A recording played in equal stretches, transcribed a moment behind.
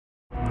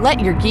Let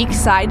your geek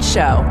side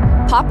show.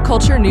 Pop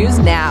culture news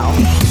now.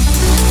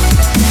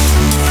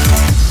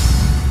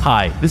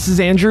 Hi, this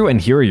is Andrew,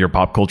 and here are your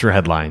pop culture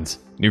headlines.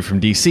 New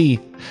from DC,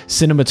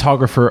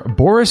 cinematographer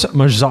Boris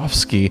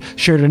Moszkowski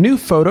shared a new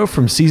photo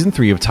from Season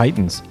 3 of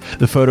Titans.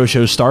 The photo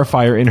shows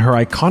Starfire in her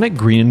iconic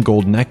green and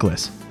gold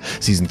necklace.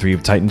 Season 3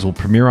 of Titans will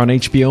premiere on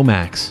HBO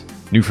Max.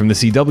 New from the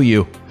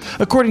CW.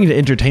 According to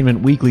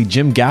Entertainment Weekly,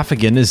 Jim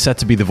Gaffigan is set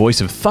to be the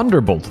voice of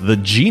Thunderbolt, the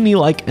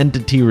genie-like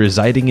entity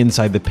residing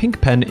inside the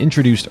pink pen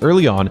introduced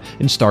early on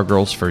in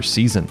Stargirl's first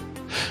season.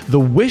 The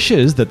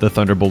wishes that the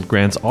Thunderbolt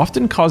grants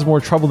often cause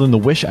more trouble than the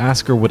wish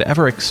asker would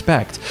ever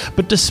expect,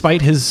 but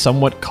despite his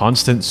somewhat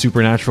constant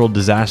supernatural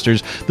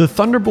disasters, the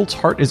Thunderbolt's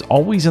heart is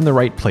always in the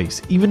right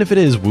place, even if it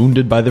is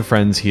wounded by the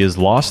friends he has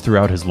lost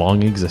throughout his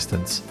long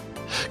existence.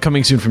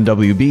 Coming soon from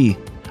WB.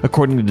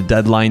 According to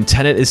Deadline,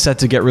 Tenet is set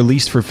to get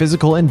released for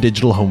physical and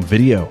digital home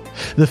video.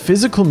 The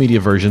physical media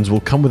versions will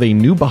come with a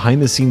new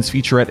behind-the-scenes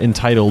featurette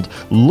entitled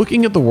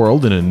Looking at the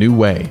World in a New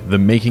Way, The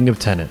Making of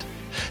Tenet.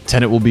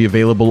 Tenet will be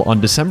available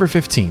on December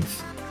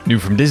 15th. New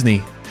from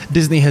Disney.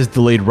 Disney has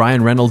delayed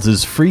Ryan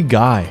Reynolds' Free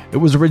Guy. It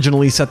was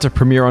originally set to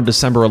premiere on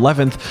December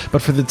 11th,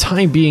 but for the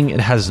time being, it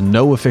has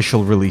no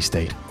official release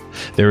date.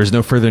 There is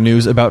no further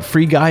news about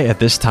Free Guy at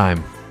this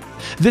time.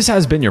 This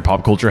has been your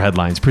Pop Culture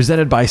Headlines,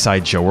 presented by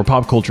Sideshow, where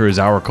pop culture is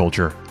our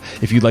culture.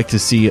 If you'd like to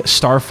see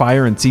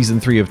Starfire in Season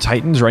 3 of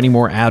Titans or any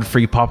more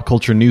ad-free pop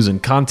culture news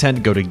and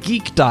content, go to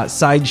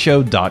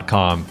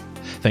geek.sideshow.com.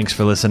 Thanks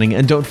for listening,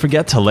 and don't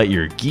forget to let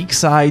your geek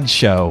side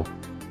show.